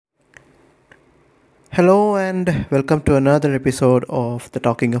Hello and welcome to another episode of the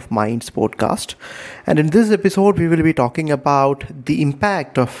Talking of Minds podcast. And in this episode, we will be talking about the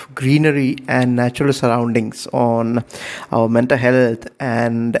impact of greenery and natural surroundings on our mental health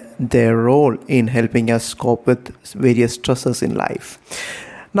and their role in helping us cope with various stresses in life.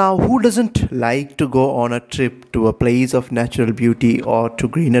 Now, who doesn't like to go on a trip to a place of natural beauty or to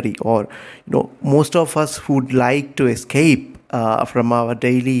greenery? Or, most of us would like to escape from our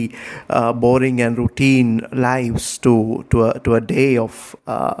daily boring and routine lives to a day of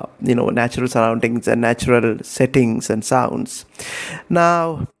natural surroundings and natural settings and sounds.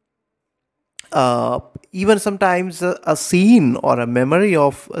 Now, uh, even sometimes a scene or a memory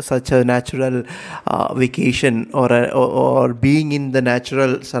of such a natural vacation or being in the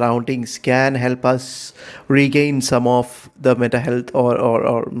natural surroundings can help us regain some of the mental health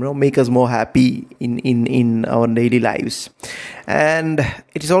or make us more happy in our daily lives. And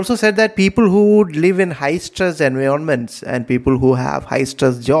it is also said that people who live in high stress environments and people who have high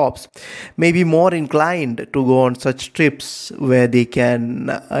stress jobs may be more inclined to go on such trips where they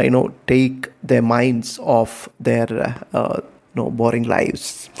can take their minds off their boring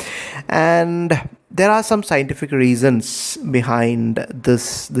lives. And there are some scientific reasons behind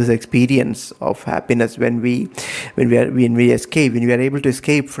this experience of happiness when we are able to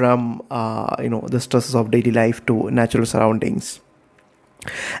escape from the stresses of daily life to natural surroundings.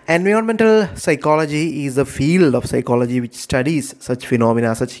 Environmental psychology is a field of psychology which studies such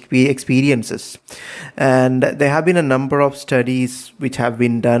phenomena, such experiences. And there have been a number of studies which have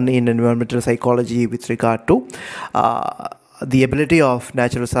been done in environmental psychology with regard to the ability of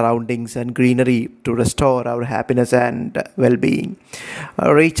natural surroundings and greenery to restore our happiness and well-being.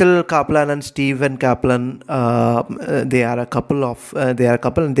 Rachel Kaplan and Stephen Kaplan, they are a couple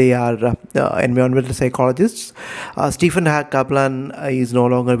and they are environmental psychologists. Stephen Kaplan is no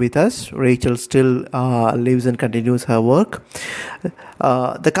longer with us. Rachel still lives and continues her work.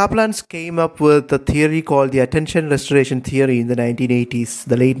 The Kaplans came up with a theory called the attention restoration theory in the 1980s,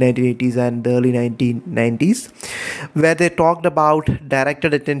 the late 1980s and the early 1990s, where they talked about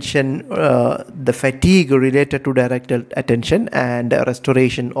directed attention, the fatigue related to directed attention, and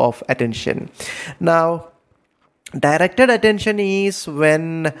restoration of attention. Now, directed attention is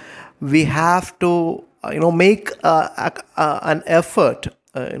when we have to make an effort,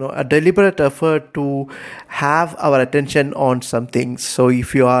 a deliberate effort to have our attention on something. So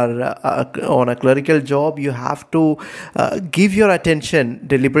if you are on a clerical job, you have to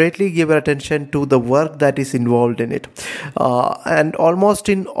deliberately give your attention to the work that is involved in it. And almost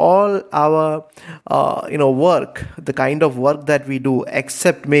in all our work, the kind of work that we do,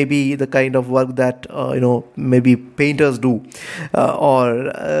 except maybe the kind of work that maybe painters do, or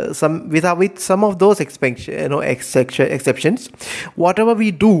with some of those exceptions, whatever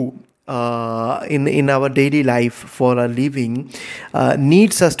we do in our daily life for a living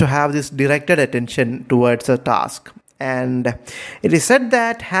needs us to have this directed attention towards a task. And it is said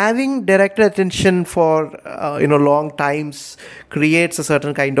that having directed attention for long times creates a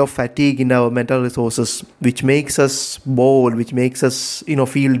certain kind of fatigue in our mental resources, which makes us bored, which makes us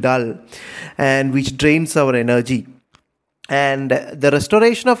feel dull, and which drains our energy. And the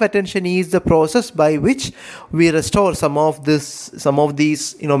restoration of attention is the process by which we restore some of these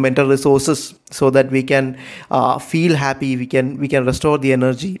mental resources, so that we can feel happy, we can restore the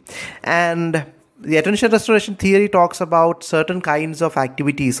energy. And the attention restoration theory talks about certain kinds of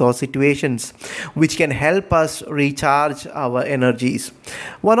activities or situations which can help us recharge our energies.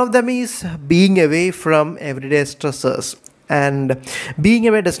 One of them is being away from everyday stressors. And being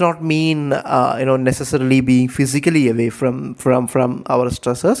away does not mean necessarily being physically away from our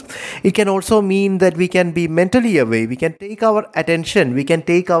stressors. It can also mean that we can be mentally away. We can take our attention, we can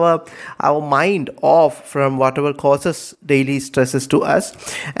take our mind off from whatever causes daily stresses to us,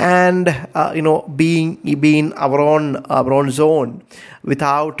 and being our own zone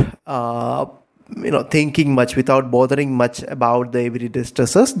without thinking much, without bothering much about the everyday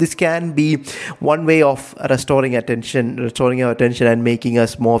stresses. This can be one way of restoring our attention and making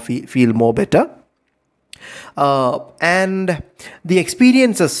us feel more better. And the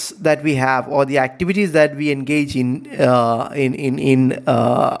experiences that we have, or the activities that we engage in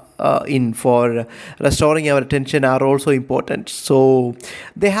for restoring our attention, are also important. So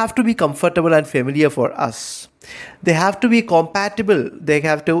they have to be comfortable and familiar for us. They have to be compatible. They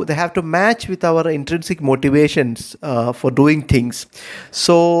have to match with our intrinsic motivations for doing things.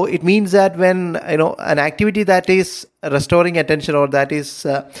 So it means that when an activity that is restoring attention, or that is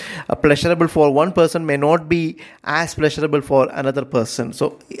pleasurable for one person, may not be as pleasurable for another person.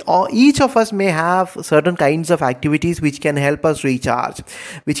 So each of us may have certain kinds of activities which can help us recharge,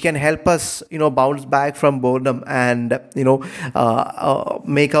 which can help us, bounce back from boredom, and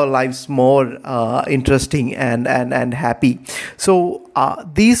make our lives more interesting and happy. So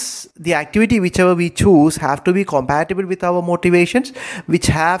the activity whichever we choose have to be compatible with our motivations, which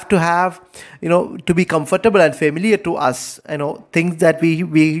have to have, to be comfortable and familiar to us, things that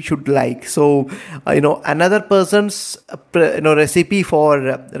we should like. So another person's recipe for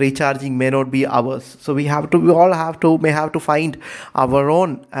recharging may not be ours. So we all may have to find our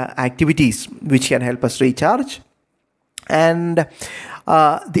own activities which can help us recharge. And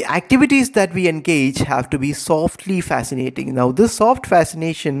the activities that we engage have to be softly fascinating. Now, this soft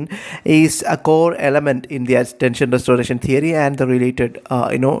fascination is a core element in the attention restoration theory and the related,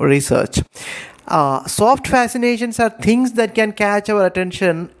 research. Soft fascinations are things that can catch our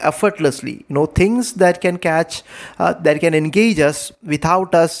attention effortlessly. Things that can that can engage us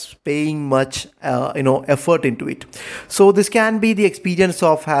without us paying much, effort into it. So this can be the experience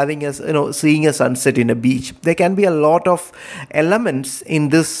of seeing a sunset in a beach. There can be a lot of elements in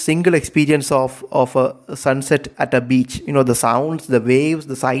this single experience of a sunset at a beach. The sounds, the waves,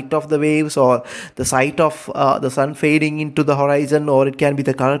 the sight of the waves, or the sight of the sun fading into the horizon, or it can be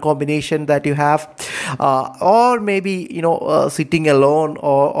the color combination that you have. Or maybe sitting alone,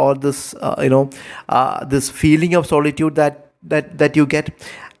 or this this feeling of solitude that you get.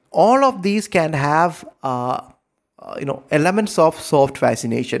 All of these can have elements of soft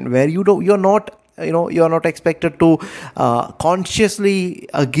fascination, where you're not expected to consciously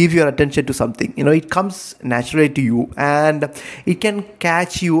give your attention to something. It comes naturally to you, and it can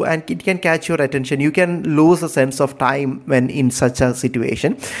catch you, and it can catch your attention. You can lose a sense of time when in such a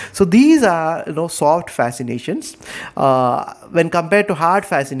situation. So these are soft fascinations when compared to hard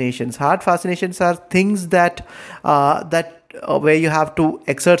fascinations. Hard fascinations are things that where you have to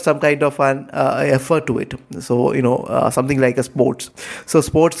exert some kind of an effort to it. So something like a sports. So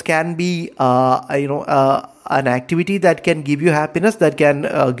sports can be an activity that can give you happiness, that can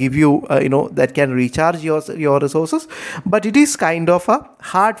give you that can recharge your resources, but it is kind of a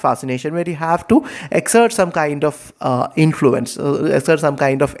hard fascination where you have to exert some kind of influence, exert some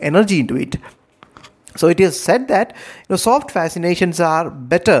kind of energy into it. So it is said that soft fascinations are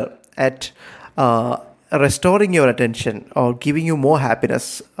better at restoring your attention or giving you more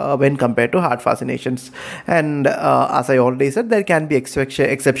happiness when compared to hard fascinations. And as I already said, there can be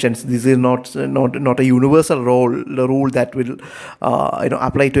exceptions. This is not a universal rule that will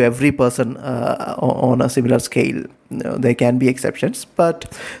apply to every person on a similar scale. There can be exceptions,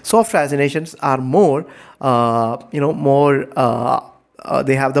 but soft fascinations are more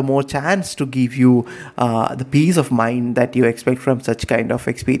they have the more chance to give you the peace of mind that you expect from such kind of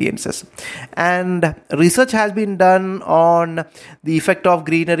experiences. And research has been done on the effect of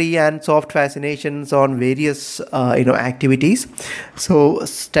greenery and soft fascinations on various activities. So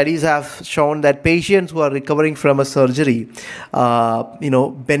studies have shown that patients who are recovering from a surgery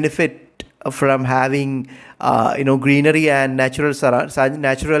benefit from having greenery and natural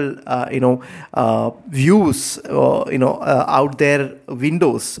views out their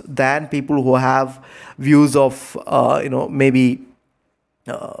windows than people who have views of maybe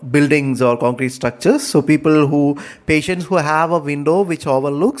buildings or concrete structures. So patients who have a window which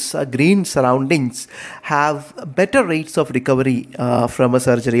overlooks green surroundings have better rates of recovery from a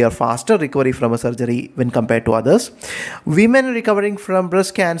surgery, or faster recovery from a surgery when compared to others. Women recovering from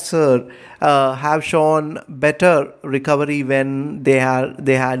breast cancer have shown better recovery when they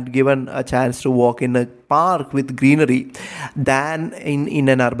had given a chance to walk in a park with greenery than in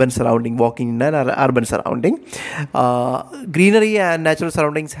an urban surrounding, walking in an urban surrounding. Greenery and natural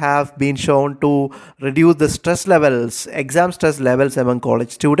surroundings have been shown to reduce the exam stress levels among college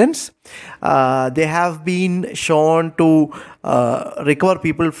students. They have been shown to recover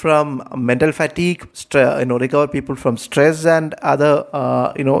people from mental fatigue, recover people from stress and other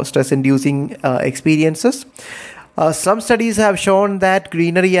stress-inducing experiences. Some studies have shown that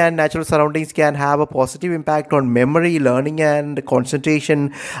greenery and natural surroundings can have a positive impact on memory, learning, and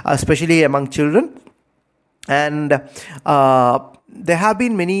concentration, especially among children. And there have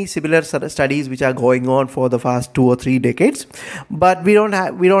been many similar studies which are going on for the past 2 or 3 decades, but we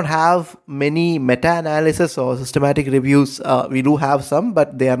don't have many meta-analysis or systematic reviews. We do have some,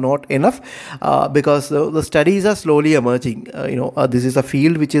 but they are not enough, because the studies are slowly emerging. This is a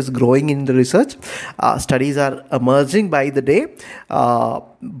field which is growing in the research. Studies are emerging by the day,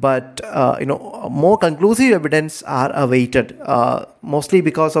 but more conclusive evidence are awaited, mostly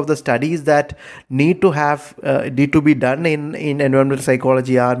because of the studies that need to be done in environmental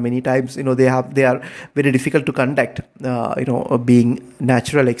psychology are many times, they are very difficult to conduct, being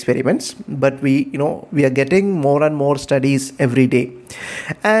natural experiments. But we are getting more and more studies every day.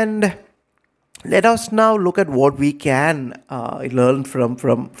 And let us now look at what we can learn from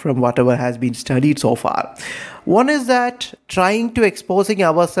whatever has been studied so far. One is that trying to exposing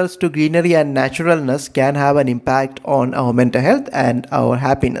ourselves to greenery and naturalness can have an impact on our mental health and our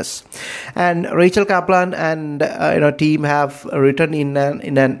happiness. And Rachel Kaplan and team have written in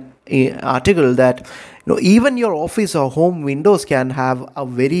an article that even your office or home windows can have a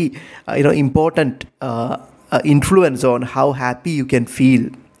very important influence on how happy you can feel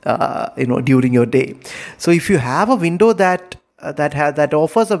during your day. So if you have a window that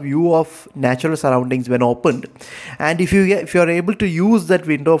offers a view of natural surroundings when opened, and if you are able to use that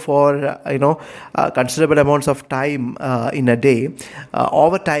window for considerable amounts of time in a day,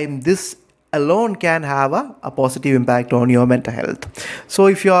 over time this alone can have a positive impact on your mental health. So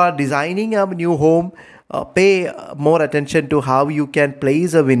if you are designing a new home, pay more attention to how you can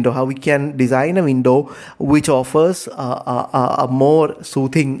place a window, how we can design a window which offers a more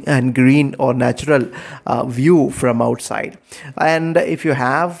soothing and green or natural view from outside. And if you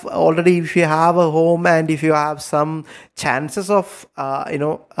have a home, and if you have some chances of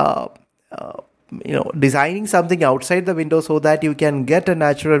designing something outside the window so that you can get a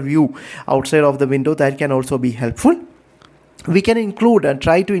natural view outside of the window, that can also be helpful. We can include and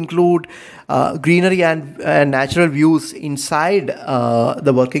try to include greenery and natural views inside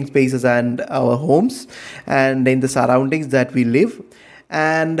the working spaces and our homes and in the surroundings that we live.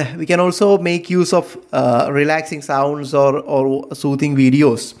 And we can also make use of relaxing sounds or soothing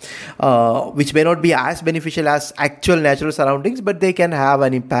videos, which may not be as beneficial as actual natural surroundings, but they can have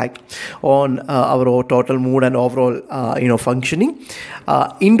an impact on our total mood and overall functioning.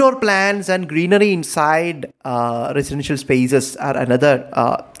 Indoor plants and greenery inside residential spaces are another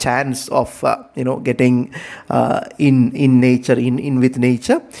chance of getting in nature, in with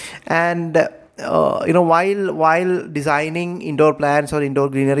nature. And while designing indoor plants or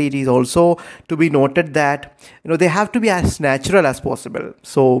indoor greenery, it is also to be noted that they have to be as natural as possible.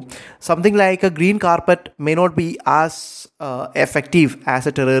 So something like a green carpet may not be as effective as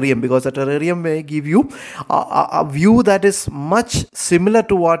a terrarium, because a terrarium may give you a view that is much similar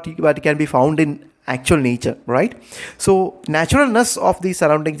to what can be found in actual nature, right? So naturalness of the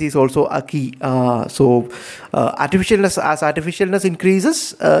surroundings is also a key. Artificialness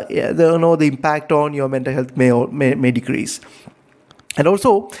increases, the impact on your mental health may decrease. And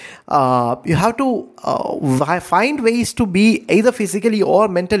also, you have to find ways to be either physically or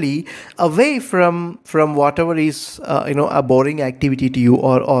mentally away from whatever is a boring activity to you,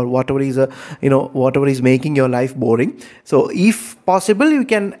 or whatever is making your life boring. So if possible, you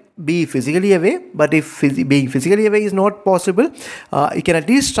can be physically away. But if being physically away is not possible, you can at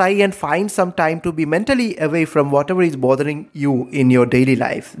least try and find some time to be mentally away from whatever is bothering you in your daily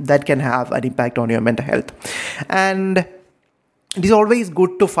life. That can have an impact on your mental health. And it is always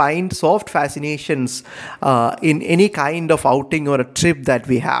good to find soft fascinations in any kind of outing or a trip that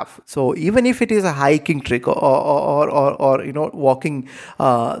we have. So even if it is a hiking trip or walking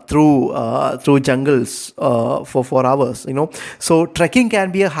through jungles for hours, so trekking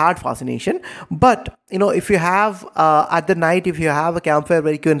can be a hard fascination. But if you have at the night, if you have a campfire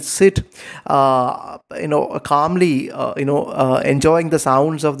where you can sit calmly, enjoying the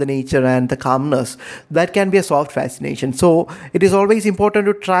sounds of the nature and the calmness, that can be a soft fascination. So it is always important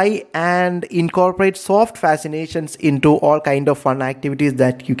to try and incorporate soft fascinations into all kind of fun activities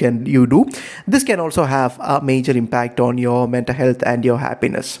that you do. This can also have a major impact on your mental health and your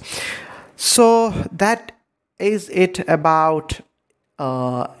happiness. So that is it about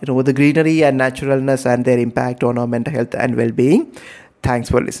the greenery and naturalness and their impact on our mental health and well-being. Thanks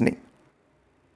for listening.